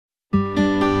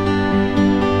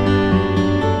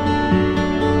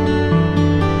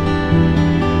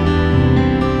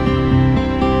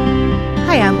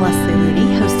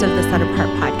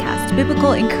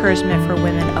encouragement for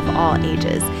women of all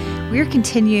ages. We are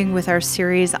continuing with our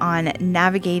series on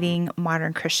navigating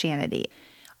modern Christianity.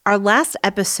 Our last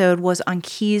episode was on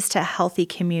keys to a healthy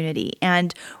community,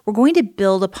 and we're going to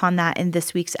build upon that in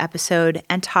this week's episode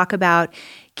and talk about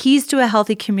Keys to a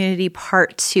Healthy Community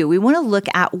Part 2. We want to look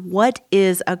at what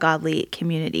is a godly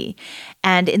community.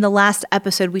 And in the last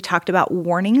episode, we talked about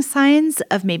warning signs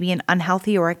of maybe an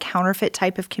unhealthy or a counterfeit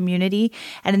type of community.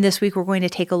 And in this week, we're going to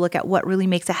take a look at what really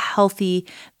makes a healthy,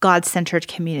 God-centered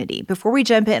community. Before we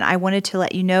jump in, I wanted to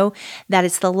let you know that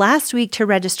it's the last week to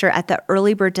register at the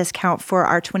early bird discount for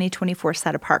our 2024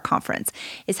 Set Apart Conference.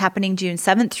 It's happening June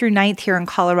 7th through 9th here in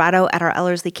Colorado at our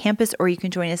Ellerslie campus, or you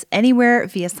can join us anywhere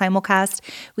via simulcast.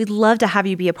 We'd love to have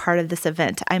you be a part of this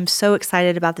event. I'm so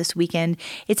excited about this weekend.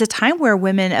 It's a time where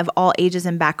women of all ages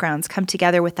and backgrounds come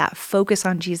together with that focus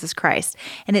on Jesus Christ,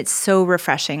 and it's so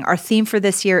refreshing. Our theme for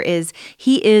this year is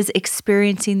He is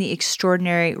experiencing the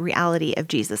extraordinary reality of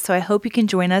Jesus. So I hope you can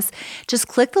join us. Just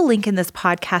click the link in this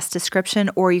podcast description,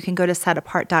 or you can go to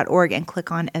setapart.org and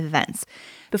click on events.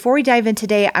 Before we dive in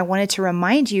today, I wanted to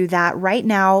remind you that right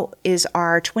now is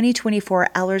our 2024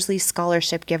 Ellerslie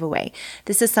Scholarship Giveaway.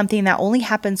 This is something that only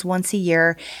happens once a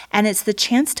year, and it's the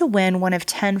chance to win one of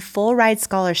 10 full-ride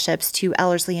scholarships to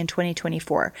Ellerslie in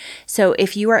 2024. So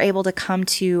if you are able to come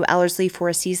to Ellerslie for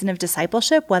a season of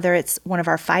discipleship, whether it's one of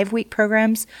our 5-week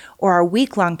programs or our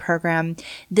week-long program,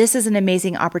 this is an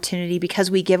amazing opportunity because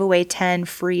we give away 10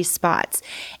 free spots.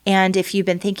 And if you've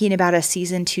been thinking about a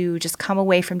season to just come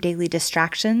away from daily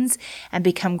distractions and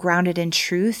become grounded in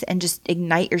truth and just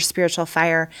ignite your spiritual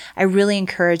fire, I really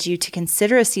encourage you to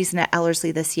consider a season at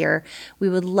Ellerslie this year. We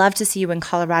would love to see you in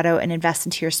Colorado and invest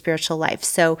into your spiritual life.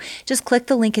 So just click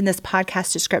the link in this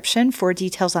podcast description for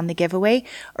details on the giveaway,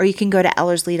 or you can go to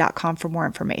ellerslie.com for more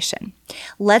information.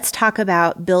 Let's talk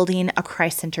about building a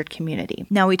Christ-centered community.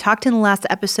 Now, we talked in the last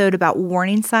episode about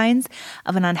warning signs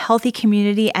of an unhealthy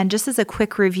community, and just as a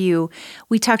quick review,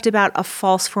 we talked about a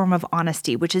false form of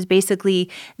honesty, which is basically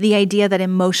the idea that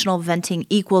emotional venting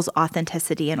equals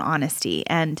authenticity and honesty.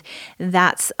 And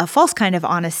that's a false kind of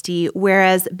honesty,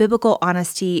 whereas biblical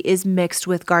honesty is mixed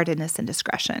with guardedness and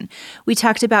discretion. We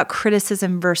talked about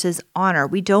criticism versus honor.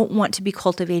 We don't want to be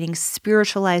cultivating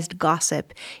spiritualized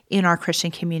gossip in our Christian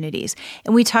communities.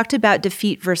 And we talked about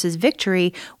defeat versus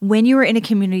victory. When you are in a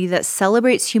community that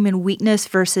celebrates human weakness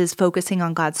versus focusing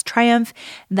on God's triumph,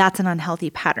 that's an unhealthy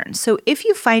pattern. So if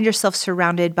you find yourself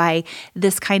surrounded by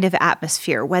this kind of atmosphere,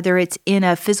 whether it's in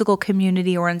a physical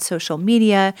community or on social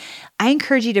media, I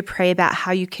encourage you to pray about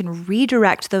how you can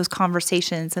redirect those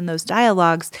conversations and those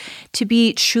dialogues to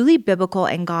be truly biblical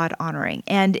and God-honoring.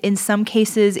 And in some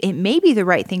cases, it may be the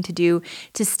right thing to do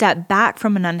to step back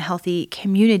from an unhealthy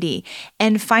community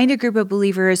and find a group of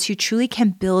believers who truly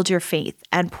can build your faith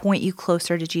and point you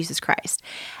closer to Jesus Christ.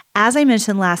 As I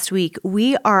mentioned last week,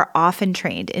 we are often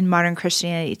trained in modern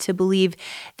Christianity to believe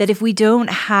that if we don't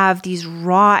have these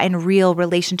raw and real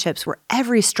relationships where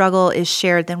every struggle is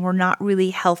shared, then we're not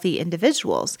really healthy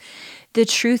individuals. The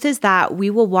truth is that we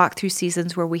will walk through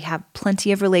seasons where we have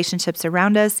plenty of relationships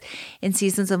around us, in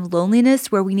seasons of loneliness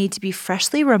where we need to be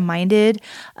freshly reminded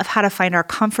of how to find our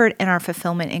comfort and our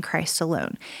fulfillment in Christ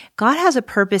alone. God has a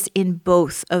purpose in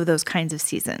both of those kinds of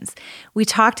seasons. We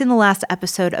talked in the last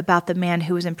episode about the man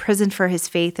who was imprisoned for his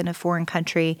faith in a foreign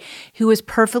country, who was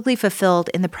perfectly fulfilled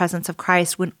in the presence of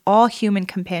Christ when all human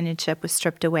companionship was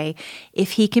stripped away.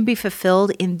 If he can be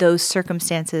fulfilled in those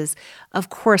circumstances, of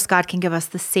course, God can give us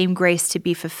the same grace to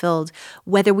be fulfilled,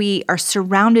 whether we are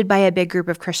surrounded by a big group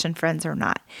of Christian friends or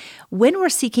not. When we're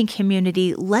seeking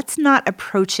community, let's not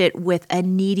approach it with a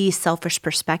needy, selfish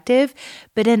perspective,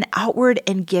 but an outward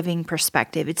and giving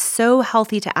perspective. It's so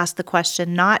healthy to ask the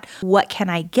question, not what can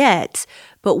I get,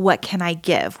 but what can I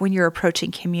give when you're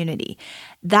approaching community.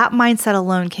 That mindset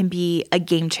alone can be a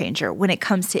game changer when it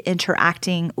comes to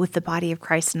interacting with the body of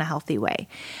Christ in a healthy way.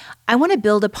 I want to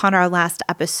build upon our last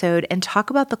episode and talk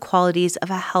about the qualities of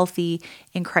a healthy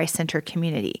and Christ-centered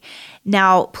community.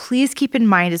 Now, please keep in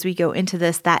mind as we go into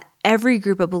this that every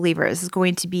group of believers is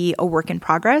going to be a work in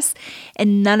progress,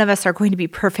 and none of us are going to be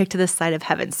perfect to this side of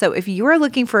heaven. So if you are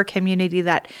looking for a community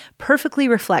that perfectly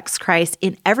reflects Christ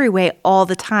in every way all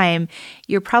the time,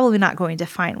 you're probably not going to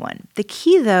find one. The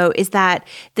key, though, is that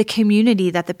the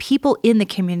people in the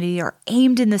community are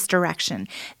aimed in this direction,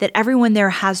 that everyone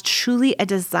there has truly a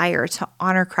desire to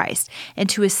honor Christ and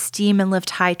to esteem and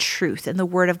lift high truth and the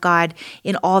Word of God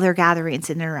in all their gatherings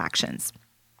and interactions.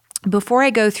 Before I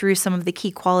go through some of the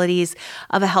key qualities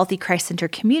of a healthy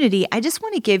Christ-centered community, I just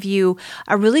want to give you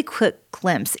a really quick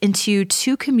glimpse into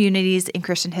two communities in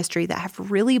Christian history that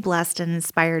have really blessed and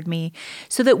inspired me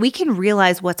so that we can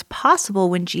realize what's possible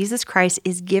when Jesus Christ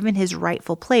is given his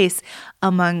rightful place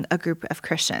among a group of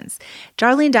Christians.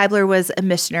 Darlene Deibler was a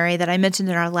missionary that I mentioned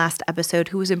in our last episode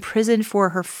who was imprisoned for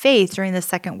her faith during the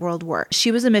Second World War.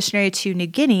 She was a missionary to New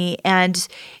Guinea, and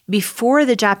before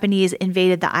the Japanese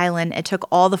invaded the island and took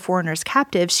all the foreigners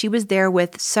captive, she was there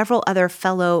with several other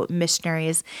fellow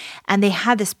missionaries, and they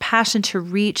had this passion to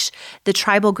reach the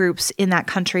tribal groups in that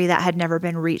country that had never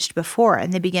been reached before.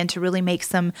 And they began to really make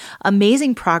some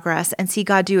amazing progress and see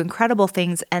God do incredible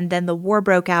things. And then the war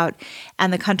broke out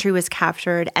and the country was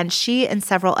captured. And she and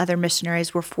several other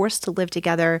missionaries were forced to live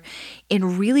together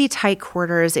in really tight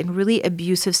quarters, in really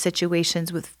abusive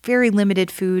situations with very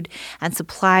limited food and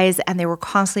supplies. And they were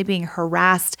constantly being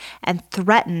harassed and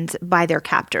threatened by their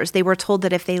captors. They were told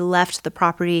that if they left the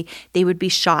property, they would be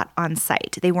shot on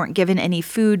sight. They weren't given any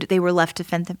food. They were left to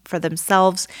fend for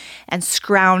themselves and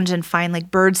scrounge and find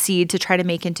like bird seed to try to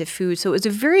make into food. So it was a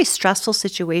very stressful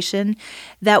situation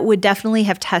that would definitely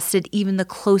have tested even the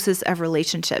closest of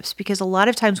relationships, because a lot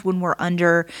of times when we're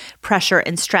under pressure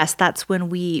and stress, that's when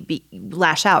we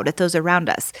lash out at those around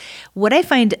us. What I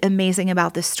find amazing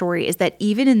about this story is that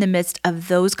even in the midst of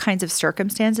those kinds of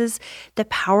circumstances, the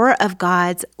power of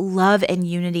God's love and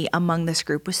unity among this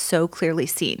group was so clearly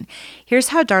seen. Here's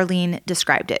how Darlene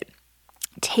described it.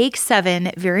 Take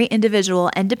 7 very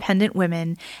individual and dependent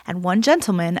women and 1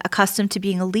 gentleman accustomed to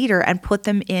being a leader and put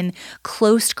them in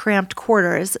close, cramped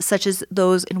quarters, such as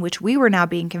those in which we were now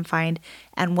being confined,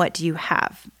 and what do you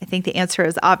have? I think the answer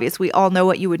is obvious. We all know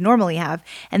what you would normally have.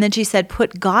 And then she said,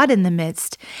 put God in the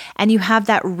midst, and you have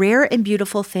that rare and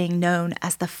beautiful thing known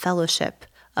as the fellowship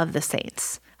of the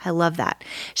saints. I love that.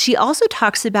 She also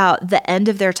talks about the end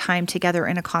of their time together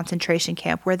in a concentration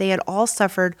camp where they had all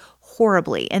suffered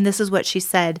horribly. And this is what she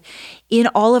said: in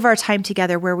all of our time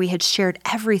together where we had shared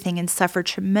everything and suffered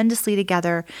tremendously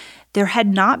together, there had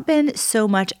not been so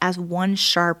much as one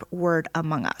sharp word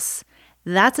among us.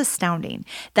 That's astounding.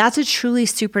 That's a truly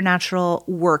supernatural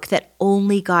work that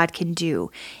only God can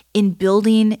do in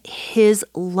building his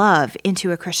love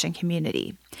into a Christian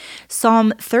community.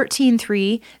 Psalm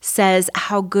 13:3 says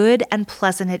how good and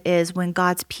pleasant it is when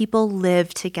God's people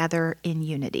live together in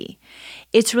unity.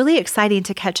 It's really exciting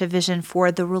to catch a vision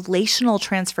for the relational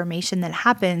transformation that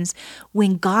happens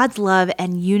when God's love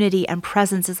and unity and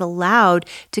presence is allowed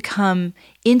to come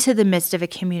into the midst of a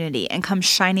community and come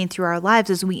shining through our lives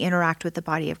as we interact with the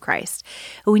body of Christ.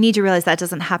 But we need to realize that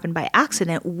doesn't happen by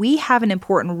accident. We have an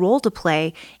important role to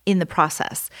play in the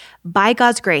process. By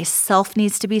God's grace, self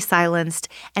needs to be silenced,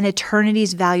 and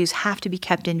eternity's values have to be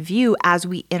kept in view as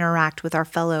we interact with our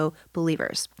fellow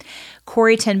believers.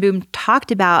 Corrie ten Boom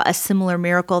talked about a similar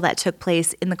miracle that took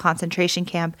place in the concentration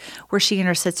camp where she and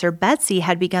her sister Betsy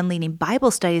had begun leading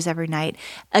Bible studies every night.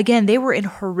 Again, they were in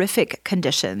horrific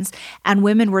conditions, and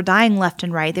women were dying left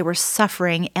and right. They were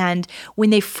suffering, and when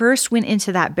they first went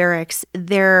into that barracks,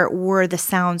 there were the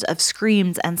sounds of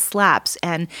screams and slaps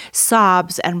and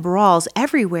sobs and brawls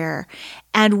everywhere.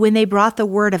 And when they brought the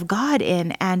word of God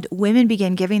in and women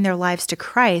began giving their lives to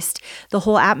Christ, the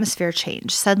whole atmosphere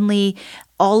changed. Suddenly,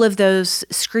 all of those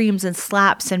screams and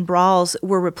slaps and brawls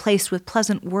were replaced with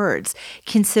pleasant words,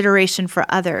 consideration for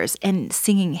others, and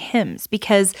singing hymns,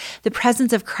 because the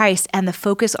presence of Christ and the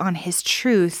focus on his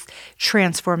truth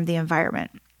transformed the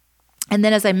environment. And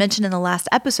then, as I mentioned in the last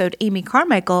episode, Amy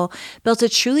Carmichael built a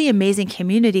truly amazing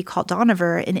community called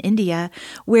Dohnavur in India,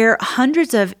 where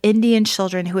hundreds of Indian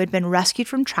children who had been rescued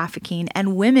from trafficking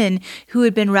and women who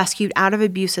had been rescued out of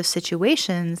abusive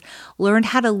situations learned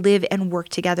how to live and work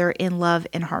together in love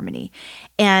and harmony.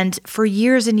 And for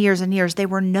years and years and years, they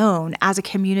were known as a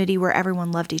community where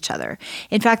everyone loved each other.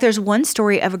 In fact, there's one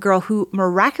story of a girl who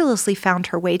miraculously found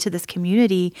her way to this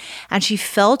community, and she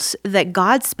felt that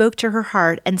God spoke to her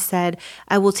heart and said,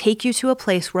 I will take you to a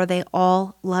place where they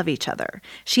all love each other.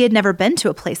 She had never been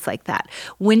to a place like that.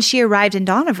 When she arrived in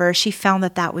Dohnavur, she found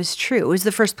that that was true. It was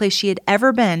the first place she had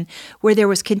ever been where there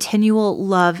was continual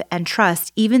love and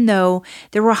trust, even though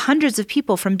there were hundreds of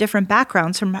people from different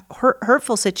backgrounds, from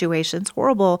hurtful situations,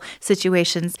 horrible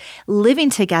situations, living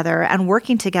together and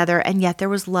working together, and yet there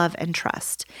was love and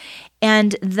trust.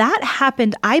 And that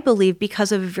happened, I believe,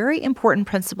 because of a very important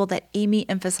principle that Amy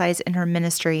emphasized in her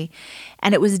ministry,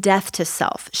 and it was death death to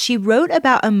self. She wrote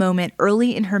about a moment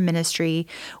early in her ministry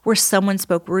where someone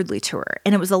spoke rudely to her,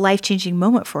 and it was a life-changing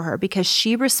moment for her because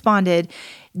she responded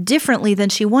differently than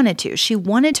she wanted to. She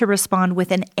wanted to respond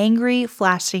with an angry,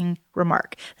 flashing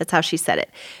remark. That's how she said it.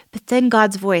 But then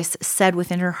God's voice said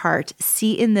within her heart,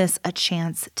 "See in this a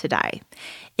chance to die."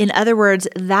 In other words,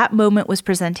 that moment was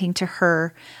presenting to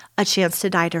her a chance to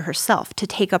die to herself, to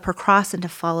take up her cross and to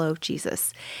follow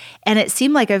Jesus. And it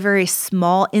seemed like a very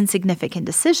small, insignificant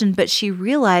decision, but she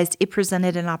realized it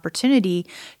presented an opportunity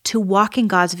to walk in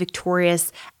God's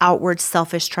victorious, outward,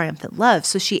 selfish, triumphant love.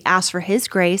 So she asked for His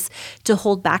grace to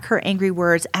hold back her angry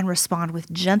words and respond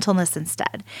with gentleness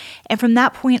instead. And from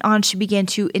that point on, she began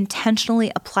to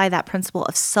intentionally apply that principle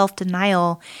of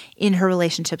self-denial in her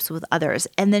relationships with others.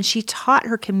 And then she taught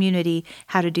her community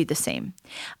how to do the same.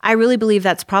 I really believe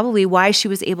that's probably why she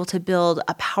was able to build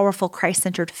a powerful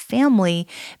Christ-centered family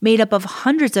made up of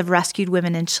hundreds of rescued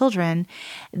women and children,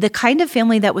 the kind of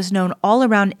family that was known all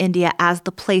around India as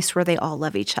the place where they all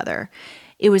love each other.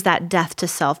 It was that death to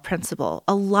self principle.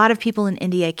 A lot of people in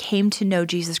India came to know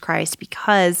Jesus Christ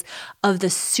because of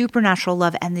the supernatural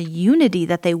love and the unity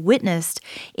that they witnessed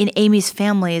in Amy's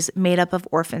families made up of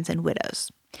orphans and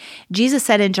widows. Jesus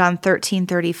said in John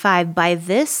 13:35, "By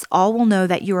this all will know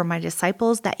that you are my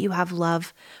disciples, that you have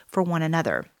love for one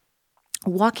another."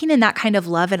 Walking in that kind of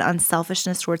love and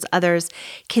unselfishness towards others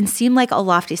can seem like a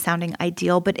lofty sounding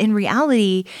ideal, but in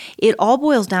reality, it all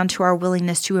boils down to our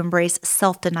willingness to embrace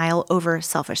self-denial over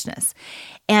selfishness.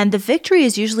 And the victory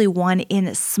is usually won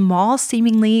in small,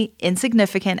 seemingly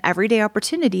insignificant everyday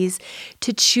opportunities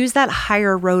to choose that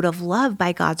higher road of love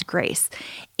by God's grace.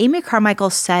 Amy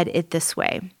Carmichael said it this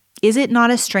way: "Is it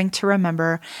not a strength to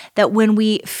remember that when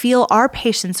we feel our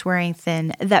patience wearing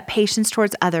thin, that patience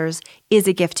towards others is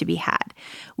a gift to be had?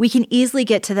 We can easily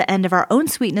get to the end of our own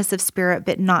sweetness of spirit,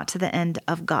 but not to the end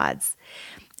of God's."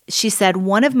 She said,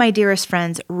 "One of my dearest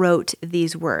friends wrote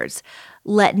these words: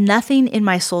 'Let nothing in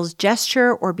my soul's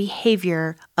gesture or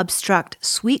behavior obstruct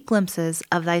sweet glimpses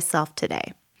of thyself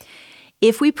today.'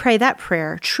 If we pray that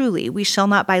prayer, truly, we shall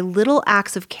not by little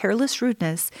acts of careless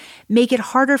rudeness make it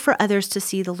harder for others to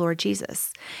see the Lord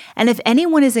Jesus. And if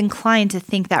anyone is inclined to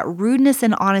think that rudeness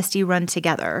and honesty run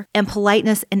together, and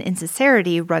politeness and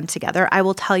insincerity run together, I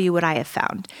will tell you what I have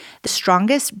found. The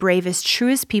strongest, bravest,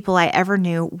 truest people I ever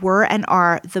knew were and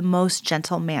are the most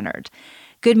gentle-mannered.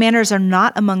 Good manners are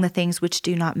not among the things which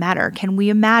do not matter. Can we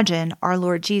imagine our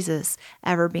Lord Jesus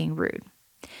ever being rude?"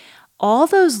 All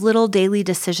those little daily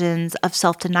decisions of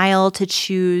self-denial to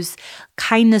choose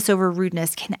kindness over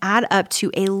rudeness can add up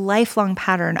to a lifelong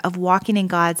pattern of walking in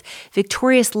God's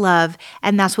victorious love,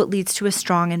 and that's what leads to a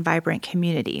strong and vibrant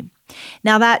community.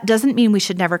 Now, that doesn't mean we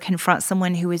should never confront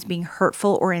someone who is being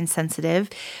hurtful or insensitive,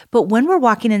 but when we're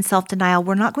walking in self-denial,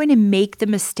 we're not going to make the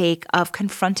mistake of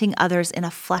confronting others in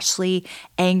a fleshly,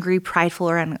 angry, prideful,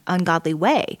 or ungodly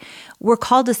way. We're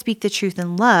called to speak the truth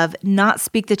in love, not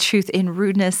speak the truth in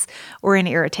rudeness or in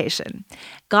irritation.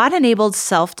 God-enabled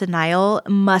self-denial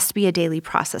must be a daily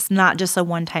process, not just a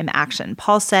one-time action.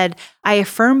 Paul said, "I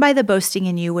affirm by the boasting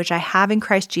in you, which I have in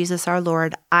Christ Jesus our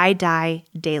Lord, I die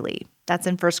daily." That's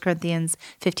in 1 Corinthians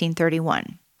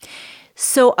 15:31.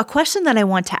 So a question that I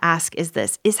want to ask is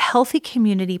this: is healthy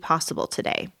community possible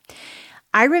today?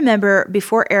 I remember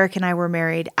before Eric and I were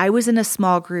married, I was in a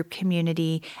small group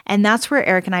community, and that's where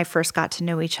Eric and I first got to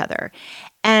know each other.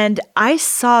 And I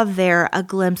saw there a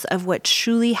glimpse of what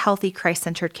truly healthy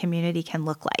Christ-centered community can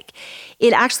look like.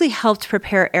 It actually helped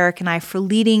prepare Eric and I for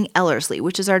leading Ellerslie,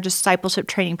 which is our discipleship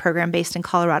training program based in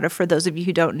Colorado, for those of you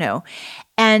who don't know.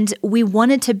 And we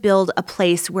wanted to build a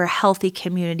place where healthy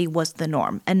community was the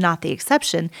norm and not the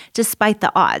exception, despite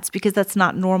the odds, because that's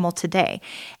not normal today.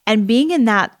 And being in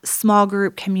that small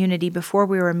group community before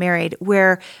we were married,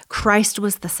 where Christ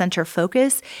was the center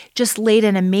focus, just laid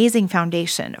an amazing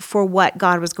foundation for what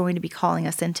God was going to be calling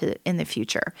us into in the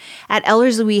future. At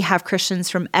Ellerslie, we have Christians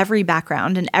from every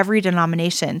background and every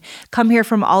denomination come here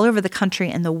from all over the country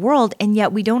and the world, and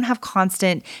yet we don't have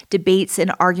constant debates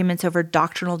and arguments over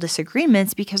doctrinal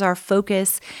disagreements because our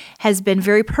focus has been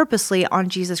very purposely on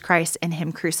Jesus Christ and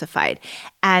Him crucified.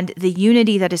 And the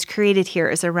unity that is created here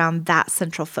is around that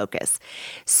central focus.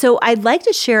 So I'd like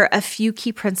to share a few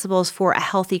key principles for a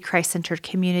healthy Christ-centered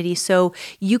community so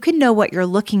you can know what you're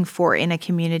looking for in a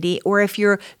community, or if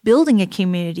you're building a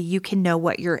community, you can know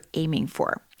what you're aiming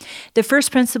for. The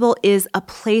first principle is a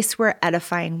place where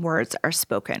edifying words are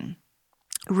spoken.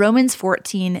 Romans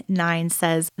 14:9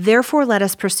 says, "Therefore let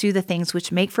us pursue the things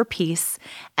which make for peace,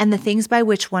 and the things by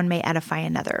which one may edify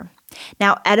another."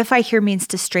 Now, edify here means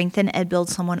to strengthen and build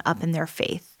someone up in their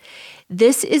faith.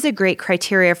 This is a great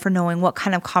criteria for knowing what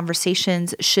kind of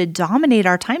conversations should dominate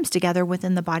our times together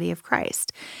within the body of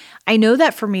Christ. I know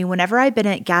that for me, whenever I've been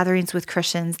at gatherings with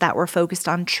Christians that were focused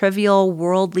on trivial,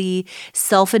 worldly,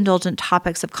 self-indulgent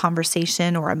topics of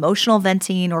conversation or emotional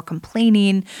venting or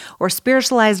complaining or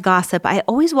spiritualized gossip, I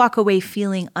always walk away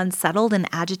feeling unsettled and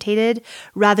agitated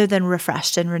rather than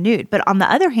refreshed and renewed. But on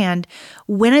the other hand,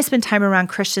 when I spend time around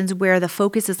Christians where the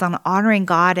focus is on honoring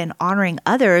God and honoring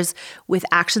others with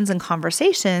actions and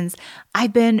conversations,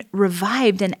 I've been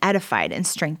revived and edified and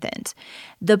strengthened.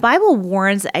 The Bible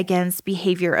warns against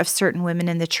behavior of certain women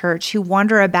in the church who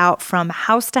wander about from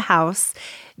house to house,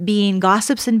 being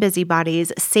gossips and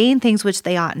busybodies, saying things which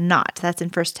they ought not. That's in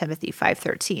 1 Timothy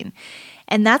 5:13.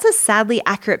 And that's a sadly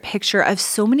accurate picture of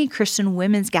so many Christian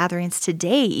women's gatherings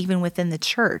today, even within the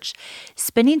church.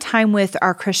 Spending time with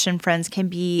our Christian friends can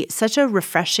be such a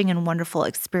refreshing and wonderful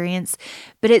experience,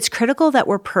 but it's critical that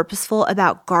we're purposeful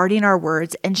about guarding our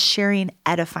words and sharing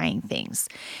edifying things.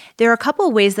 There are a couple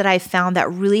of ways that I've found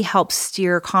that really help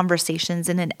steer conversations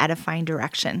in an edifying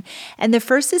direction. And the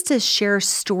first is to share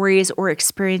stories or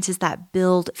experiences that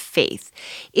build faith.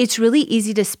 It's really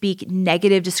easy to speak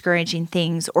negative, discouraging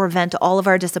things or vent all of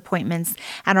our disappointments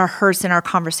and our hurts in our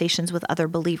conversations with other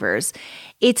believers.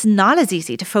 It's not as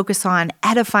easy to focus on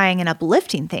edifying and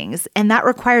uplifting things, and that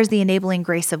requires the enabling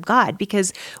grace of God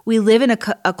because we live in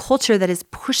a culture that is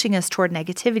pushing us toward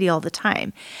negativity all the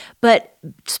time. But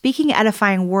speaking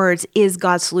edifying words is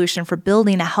God's solution for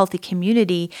building a healthy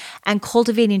community and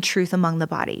cultivating truth among the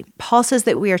body. Paul says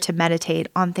that we are to meditate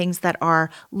on things that are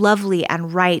lovely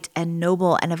and right and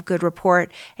noble and of good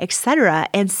report, etc.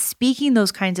 And speaking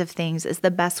those kinds of things is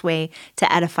the best way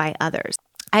to edify others.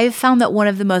 I have found that one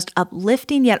of the most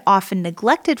uplifting yet often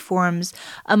neglected forms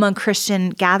among Christian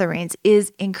gatherings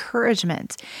is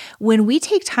encouragement. When we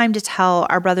take time to tell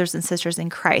our brothers and sisters in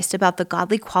Christ about the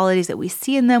godly qualities that we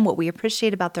see in them, what we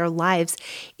appreciate about their lives,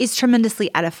 it's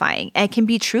tremendously edifying and can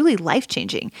be truly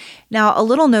life-changing. Now, a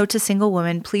little note to single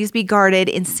women, please be guarded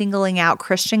in singling out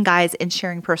Christian guys and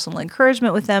sharing personal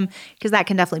encouragement with them, because that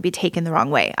can definitely be taken the wrong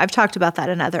way. I've talked about that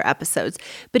in other episodes.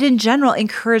 But in general,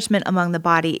 encouragement among the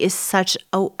body is such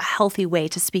a healthy way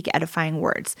to speak edifying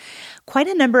words. Quite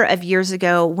a number of years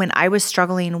ago, when I was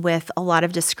struggling with a lot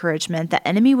of discouragement, the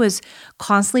enemy was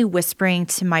constantly whispering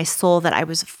to my soul that I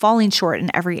was falling short in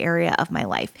every area of my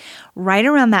life. Right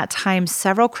around that time,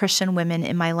 several Christian women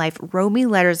in my life wrote me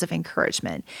letters of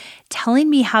encouragement, telling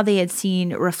me how they had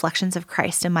seen reflections of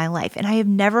Christ in my life, and I have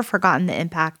never forgotten the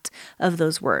impact of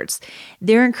those words.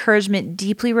 Their encouragement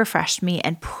deeply refreshed me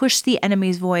and pushed the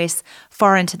enemy's voice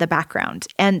far into the background,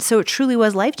 and so it truly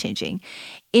was life-changing.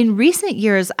 In recent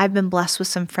years, I've been blessed with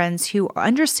some friends who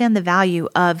understand the value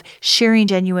of sharing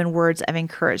genuine words of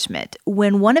encouragement.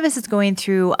 When one of us is going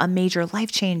through a major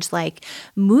life change like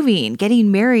moving,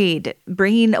 getting married,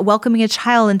 welcoming a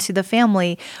child into the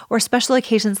family, or special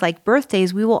occasions like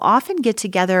birthdays, we will often get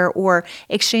together or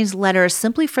exchange letters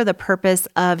simply for the purpose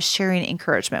of sharing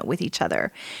encouragement with each other.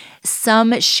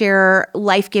 Some share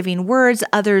life-giving words,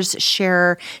 others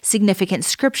share significant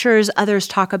scriptures, others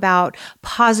talk about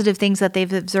positive things that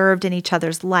they've observed in each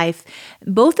other's life.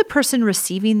 Both the person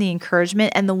receiving the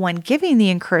encouragement and the one giving the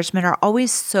encouragement are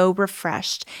always so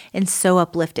refreshed and so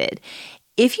uplifted.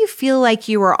 If you feel like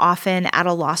you are often at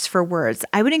a loss for words,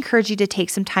 I would encourage you to take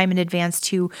some time in advance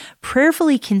to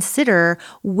prayerfully consider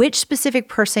which specific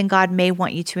person God may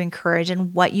want you to encourage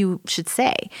and what you should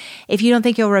say. If you don't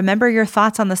think you'll remember your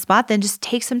thoughts on the spot, then just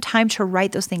take some time to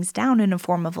write those things down in a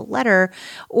form of a letter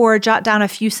or jot down a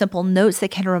few simple notes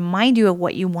that can remind you of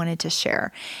what you wanted to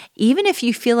share. Even if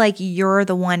you feel like you're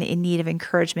the one in need of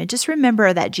encouragement, just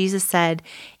remember that Jesus said,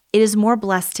 "It is more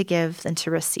blessed to give than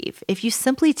to receive." If you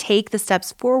simply take the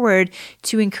steps forward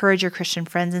to encourage your Christian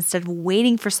friends instead of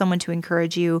waiting for someone to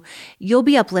encourage you, you'll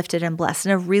be uplifted and blessed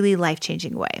in a really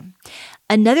life-changing way.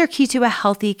 Another key to a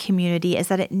healthy community is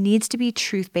that it needs to be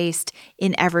truth-based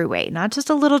in every way, not just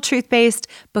a little truth-based,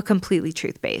 but completely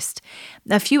truth-based.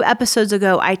 A few episodes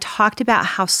ago, I talked about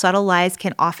how subtle lies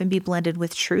can often be blended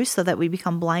with truth so that we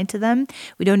become blind to them.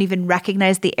 We don't even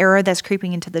recognize the error that's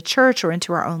creeping into the church or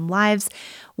into our own lives.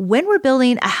 When we're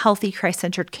building a healthy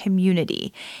Christ-centered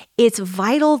community, it's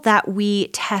vital that we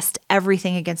test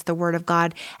everything against the Word of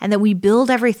God and that we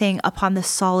build everything upon the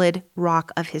solid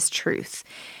rock of His truth.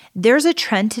 There's a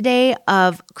trend today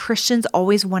of Christians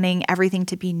always wanting everything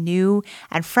to be new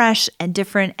and fresh and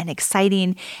different and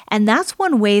exciting. And that's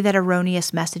one way that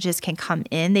erroneous messages can come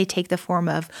in. They take the form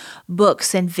of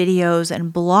books and videos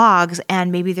and blogs,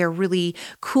 and maybe they're really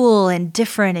cool and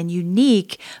different and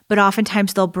unique, but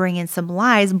oftentimes they'll bring in some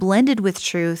lies blended with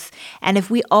truth. And if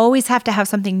we always have to have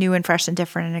something new and fresh and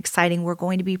different and exciting, we're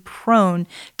going to be prone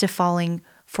to falling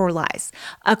for lies.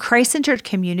 A Christ-centered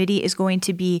community is going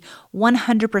to be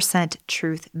 100%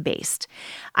 truth-based.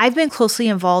 I've been closely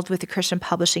involved with the Christian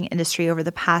publishing industry over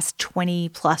the past 20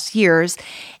 plus years,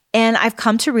 and I've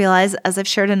come to realize, as I've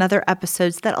shared in other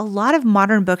episodes, that a lot of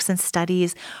modern books and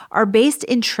studies are based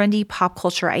in trendy pop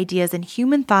culture ideas and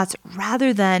human thoughts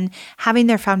rather than having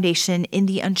their foundation in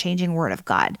the unchanging Word of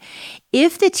God.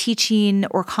 If the teaching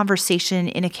or conversation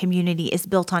in a community is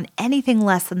built on anything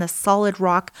less than the solid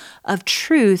rock of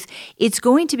truth, it's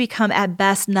going to become at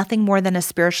best nothing more than a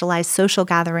spiritualized social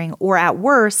gathering, or at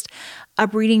worst, a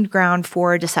breeding ground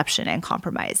for deception and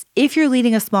compromise. If you're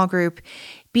leading a small group,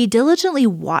 be diligently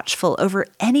watchful over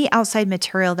any outside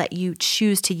material that you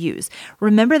choose to use.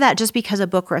 Remember that just because a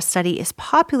book or a study is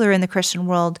popular in the Christian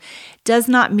world does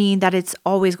not mean that it's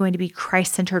always going to be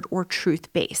Christ-centered or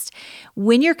truth-based.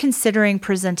 When you're considering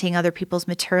presenting other people's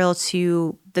material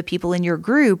to the people in your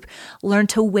group, learn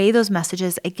to weigh those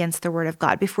messages against the Word of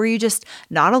God. Before you just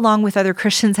nod along with other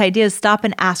Christians' ideas, stop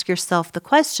and ask yourself the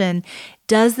question,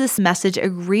 does this message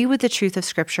agree with the truth of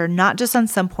Scripture, not just on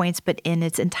some points, but in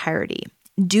its entirety?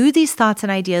 Do these thoughts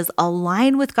and ideas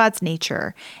align with God's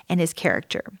nature and His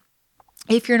character?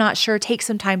 If you're not sure, take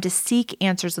some time to seek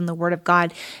answers in the Word of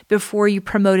God before you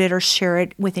promote it or share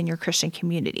it within your Christian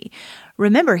community.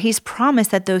 Remember, He's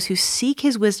promised that those who seek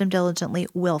His wisdom diligently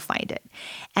will find it.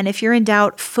 And if you're in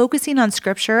doubt, focusing on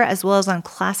Scripture as well as on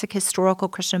classic historical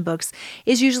Christian books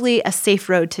is usually a safe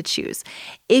road to choose.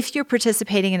 If you're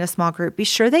participating in a small group, be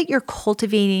sure that you're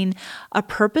cultivating a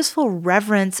purposeful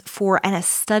reverence for and a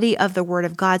study of the Word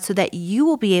of God so that you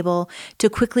will be able to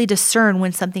quickly discern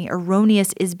when something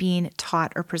erroneous is being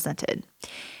taught or presented.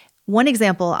 One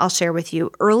example I'll share with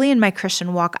you. Early in my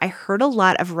Christian walk, I heard a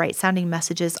lot of right-sounding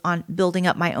messages on building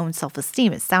up my own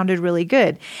self-esteem. It sounded really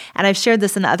good. And I've shared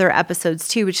this in other episodes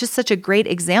too, which is such a great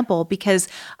example because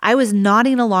I was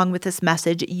nodding along with this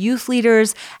message. Youth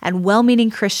leaders and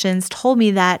well-meaning Christians told me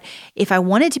that if I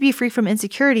wanted to be free from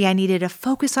insecurity, I needed to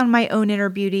focus on my own inner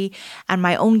beauty and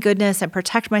my own goodness and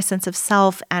protect my sense of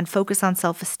self and focus on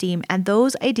self-esteem. And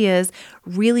those ideas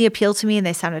really appealed to me and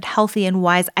they sounded healthy and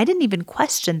wise. I didn't even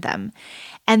question them.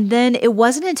 And then it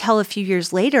wasn't until a few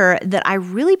years later that I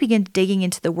really began digging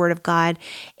into the Word of God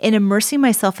and immersing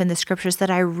myself in the Scriptures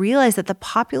that I realized that the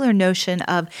popular notion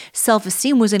of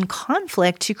self-esteem was in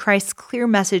conflict to Christ's clear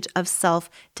message of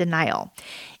self-denial.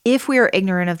 If we are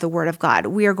ignorant of the Word of God,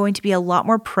 we are going to be a lot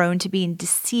more prone to being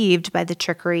deceived by the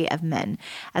trickery of men,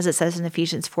 as it says in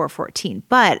Ephesians 4:14.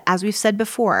 But as we've said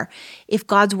before, if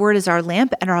God's Word is our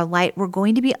lamp and our light, we're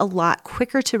going to be a lot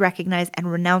quicker to recognize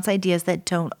and renounce ideas that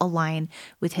don't align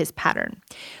with His pattern.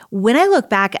 When I look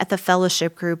back at the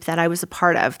fellowship group that I was a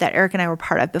part of, that Eric and I were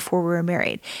part of before we were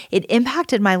married, it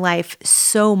impacted my life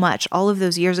so much. All of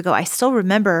those years ago, I still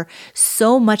remember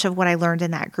so much of what I learned in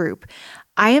that group.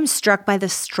 I am struck by the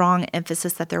strong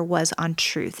emphasis that there was on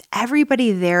truth.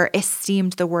 Everybody there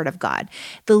esteemed the Word of God.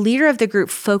 The leader of the group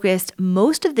focused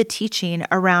most of the teaching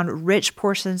around rich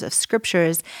portions of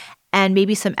Scriptures and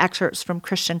maybe some excerpts from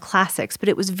Christian classics, but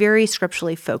it was very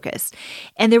scripturally focused.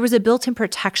 And there was a built-in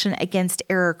protection against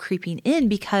error creeping in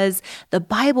because the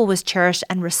Bible was cherished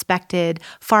and respected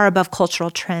far above cultural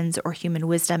trends or human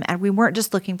wisdom. And we weren't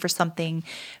just looking for something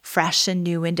fresh and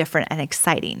new and different and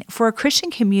exciting. For a Christian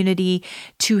community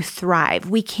to thrive,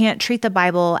 we can't treat the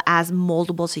Bible as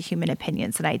moldable to human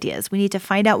opinions and ideas. We need to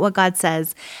find out what God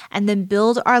says and then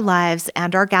build our lives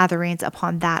and our gatherings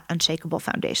upon that unshakable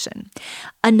foundation.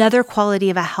 Another quality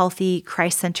of a healthy,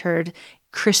 Christ-centered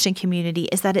Christian community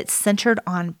is that it's centered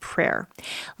on prayer.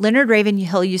 Leonard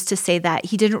Ravenhill used to say that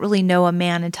he didn't really know a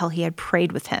man until he had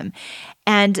prayed with him.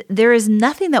 And there is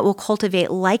nothing that will cultivate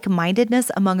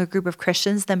like-mindedness among a group of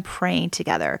Christians than praying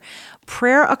together.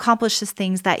 Prayer accomplishes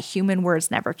things that human words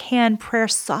never can. Prayer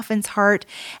softens heart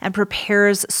and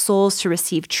prepares souls to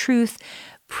receive truth.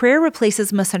 Prayer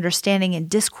replaces misunderstanding and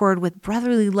discord with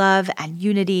brotherly love and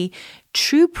unity.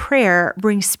 True prayer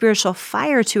brings spiritual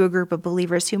fire to a group of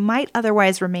believers who might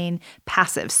otherwise remain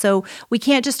passive. So we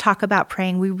can't just talk about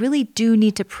praying. We really do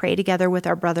need to pray together with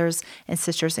our brothers and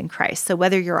sisters in Christ. So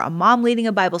whether you're a mom leading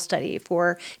a Bible study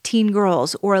for teen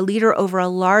girls or a leader over a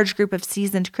large group of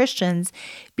seasoned Christians,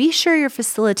 be sure you're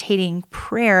facilitating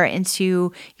prayer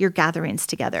into your gatherings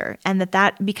together and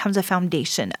that becomes a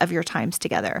foundation of your times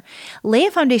together. Lay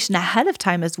a foundation ahead of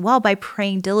time as well by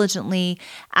praying diligently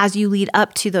as you lead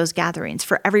up to those gatherings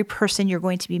for every person you're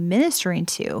going to be ministering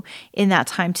to in that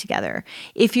time together.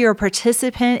 If you're a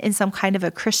participant in some kind of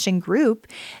a Christian group,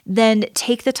 then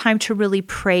take the time to really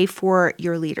pray for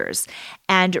your leaders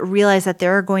and realize that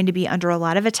they're going to be under a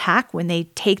lot of attack when they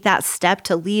take that step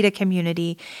to lead a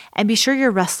community, and be sure you're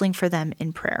wrestling for them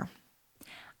in prayer.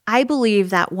 I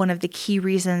believe that one of the key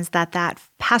reasons that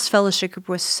past fellowship group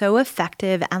was so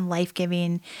effective and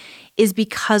life-giving is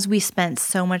because we spent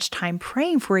so much time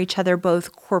praying for each other,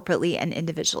 both corporately and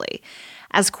individually.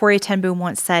 As Corrie ten Boom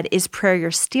once said, is prayer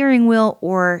your steering wheel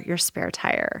or your spare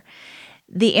tire?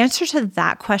 The answer to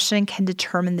that question can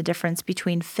determine the difference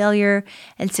between failure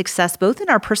and success, both in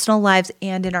our personal lives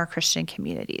and in our Christian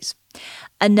communities.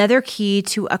 Another key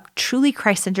to a truly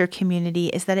Christ-centered community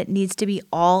is that it needs to be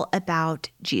all about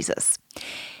Jesus.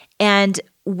 And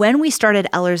when we started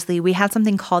Ellerslie, we had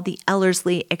something called the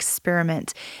Ellerslie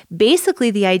Experiment. Basically,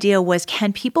 the idea was,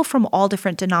 can people from all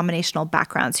different denominational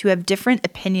backgrounds who have different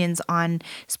opinions on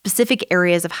specific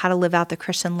areas of how to live out the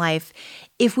Christian life,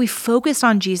 if we focus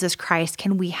on Jesus Christ,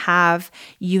 can we have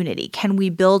unity? Can we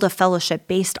build a fellowship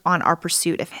based on our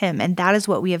pursuit of him? And that is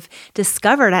what we have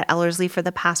discovered at Ellerslie for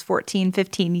the past 14,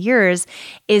 15 years,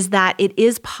 is that it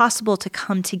is possible to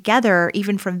come together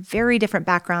even from very different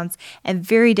backgrounds and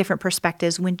very different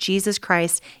perspectives when Jesus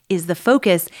Christ is the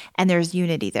focus and there's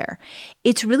unity there.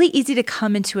 It's really easy to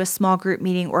come into a small group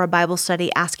meeting or a Bible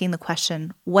study asking the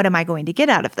question, what am I going to get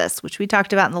out of this? Which we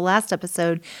talked about in the last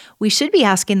episode. We should be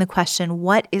asking the question,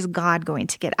 what is God going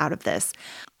to get out of this?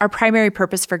 Our primary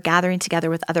purpose for gathering together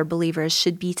with other believers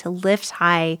should be to lift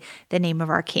high the name of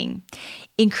our King.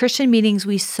 In Christian meetings,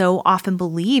 we so often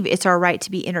believe it's our right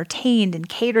to be entertained and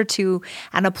catered to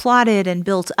and applauded and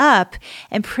built up,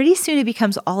 and pretty soon it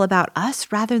becomes all about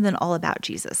us rather than all about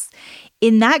Jesus.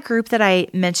 In that group that I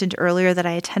mentioned earlier that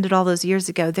I attended all those years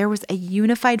ago, there was a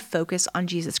unified focus on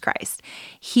Jesus Christ.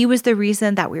 He was the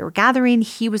reason that we were gathering.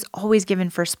 He was always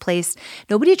given first place.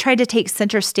 Nobody tried to take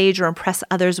center stage or impress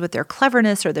others with their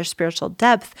cleverness or their spiritual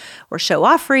depth or show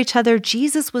off for each other.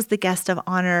 Jesus was the guest of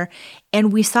honor,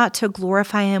 and we sought to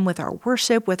glorify him with our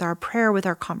worship, with our prayer, with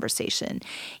our conversation.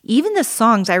 Even the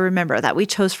songs I remember that we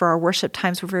chose for our worship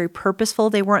times were very purposeful.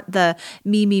 They weren't the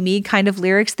me kind of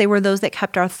lyrics. They were those that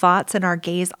kept our thoughts and our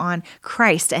gaze on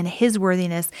Christ and his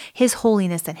worthiness, his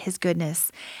holiness, and his goodness.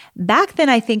 Back then,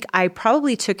 I think I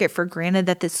probably took it for granted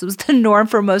that this was the norm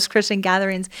for most Christian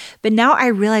gatherings, but now I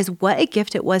realize what a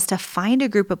gift it was to find a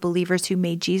group of believers who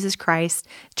made Jesus Christ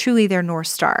truly their North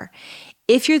Star.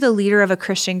 If you're the leader of a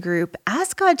Christian group,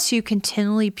 ask God to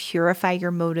continually purify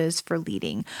your motives for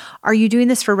leading. Are you doing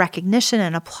this for recognition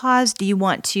and applause? Do you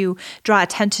want to draw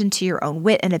attention to your own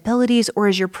wit and abilities? Or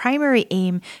is your primary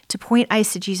aim to point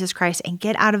eyes to Jesus Christ and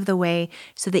get out of the way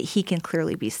so that he can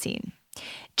clearly be seen?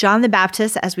 John the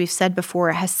Baptist, as we've said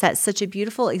before, has set such a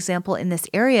beautiful example in this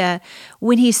area.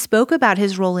 When he spoke about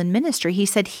his role in ministry, he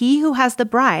said, "He who has the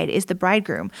bride is the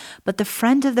bridegroom, but the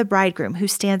friend of the bridegroom who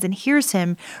stands and hears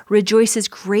him rejoices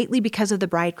greatly because of the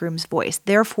bridegroom's voice.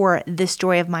 Therefore, this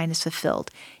joy of mine is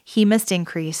fulfilled. He must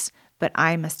increase, but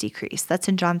I must decrease." That's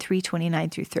in John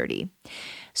 3:29-30.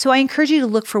 So I encourage you to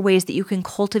look for ways that you can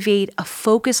cultivate a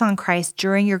focus on Christ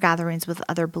during your gatherings with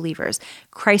other believers.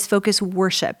 Christ-focused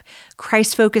worship,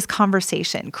 Christ-focused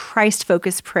conversation,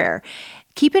 Christ-focused prayer.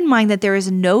 Keep in mind that there is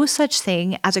no such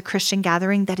thing as a Christian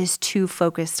gathering that is too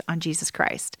focused on Jesus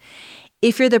Christ.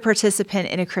 If you're the participant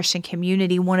in a Christian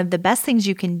community, one of the best things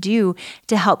you can do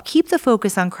to help keep the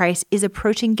focus on Christ is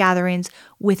approaching gatherings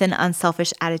with an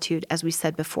unselfish attitude, as we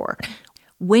said before.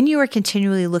 When you are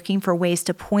continually looking for ways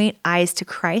to point eyes to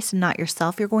Christ and not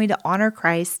yourself, you're going to honor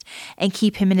Christ and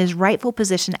keep him in his rightful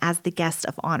position as the guest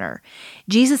of honor.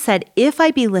 Jesus said, "If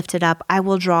I be lifted up, I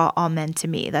will draw all men to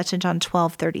me." That's in John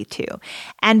 12:32.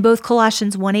 And both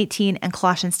Colossians 1:18 and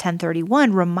Colossians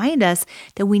 10:31 remind us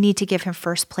that we need to give him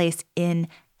first place in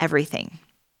everything.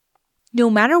 No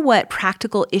matter what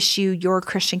practical issue your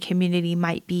Christian community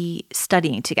might be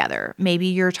studying together, maybe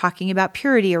you're talking about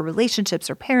purity or relationships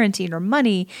or parenting or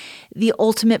money, the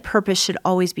ultimate purpose should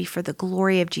always be for the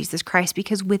glory of Jesus Christ,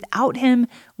 because without him,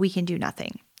 we can do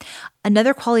nothing.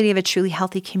 Another quality of a truly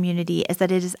healthy community is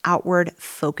that it is outward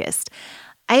focused.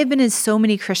 I have been in so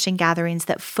many Christian gatherings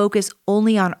that focus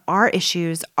only on our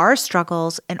issues, our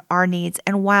struggles, and our needs.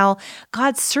 And while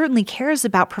God certainly cares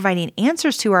about providing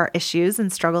answers to our issues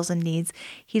and struggles and needs,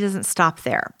 He doesn't stop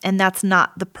there. And that's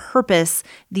not the purpose,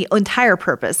 the entire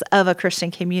purpose of a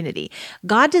Christian community.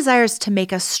 God desires to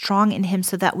make us strong in Him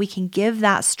so that we can give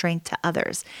that strength to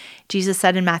others. Jesus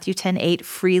said in Matthew 10:8,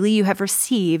 "Freely you have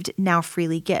received, now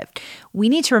freely give." We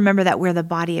need to remember that we're the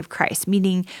body of Christ,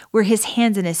 meaning we're His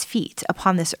hands and His feet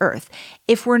upon this earth.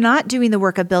 If we're not doing the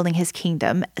work of building His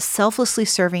kingdom, selflessly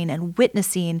serving and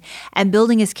witnessing and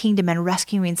building His kingdom and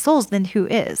rescuing souls, then who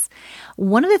is?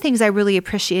 One of the things I really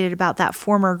appreciated about that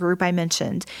former group I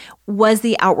mentioned was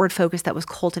the outward focus that was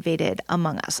cultivated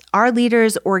among us. Our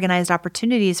leaders organized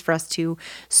opportunities for us to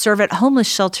serve at homeless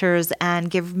shelters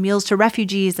and give meals to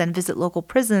refugees and visit local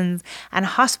prisons and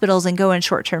hospitals and go on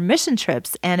short-term mission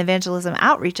trips and evangelism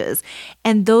outreaches.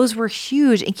 And those were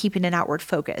huge in keeping an outward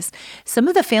focus. Some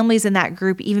of the families in that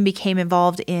group even became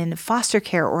involved in foster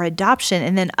care or adoption,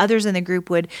 and then others in the group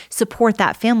would support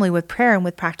that family with prayer and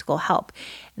with practical help.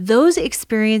 Those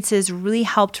experiences really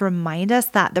helped remind us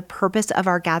that the purpose of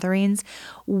our gatherings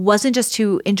wasn't just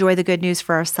to enjoy the good news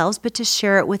for ourselves, but to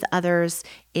share it with others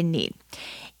in need.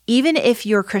 Even if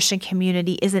your Christian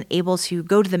community isn't able to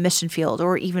go to the mission field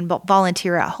or even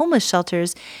volunteer at homeless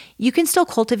shelters, you can still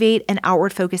cultivate an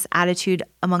outward focused attitude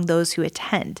among those who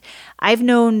attend. I've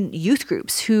known youth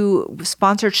groups who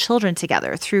sponsor children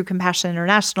together through Compassion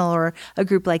International or a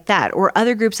group like that, or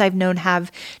other groups I've known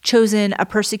have chosen a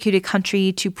persecuted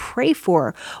country to pray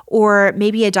for, or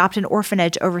maybe adopt an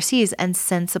orphanage overseas and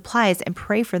send supplies and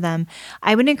pray for them.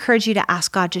 I would encourage you to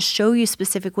ask God to show you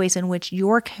specific ways in which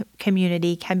your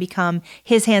community can become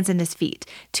His hands and His feet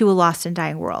to a lost and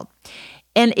dying world.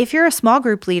 And if you're a small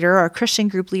group leader or a Christian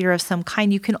group leader of some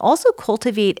kind, you can also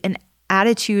cultivate an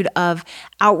attitude of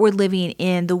outward living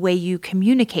in the way you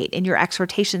communicate in your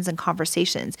exhortations and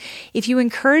conversations. If you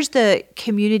encourage the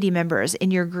community members in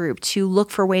your group to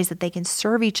look for ways that they can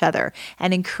serve each other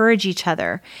and encourage each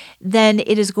other, then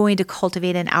it is going to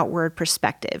cultivate an outward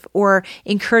perspective, or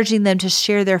encouraging them to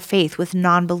share their faith with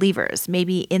non-believers,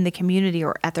 maybe in the community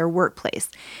or at their workplace.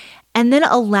 And then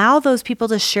allow those people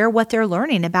to share what they're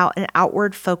learning about an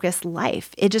outward focused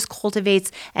life. It just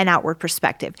cultivates an outward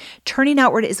perspective. Turning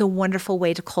outward is a wonderful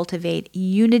way to cultivate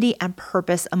unity and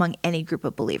purpose among any group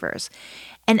of believers.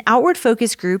 An outward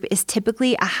focused group is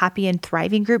typically a happy and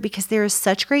thriving group because there is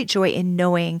such great joy in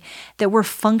knowing that we're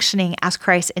functioning as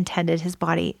Christ intended His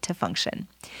body to function.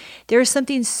 There is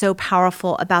something so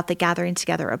powerful about the gathering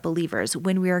together of believers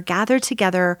when we are gathered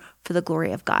together for the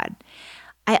glory of God.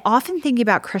 I often think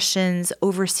about Christians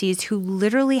overseas who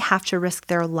literally have to risk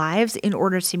their lives in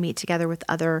order to meet together with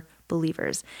other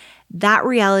believers. That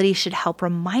reality should help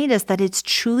remind us that it's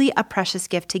truly a precious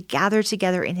gift to gather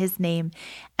together in His name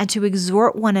and to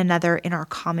exhort one another in our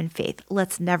common faith.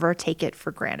 Let's never take it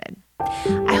for granted.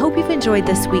 I hope you've enjoyed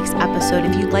this week's episode.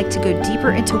 If you'd like to go deeper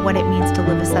into what it means to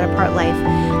live a set-apart life,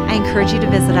 I encourage you to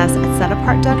visit us at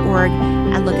setapart.org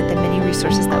and look at the many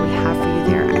resources that we have for you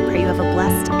there.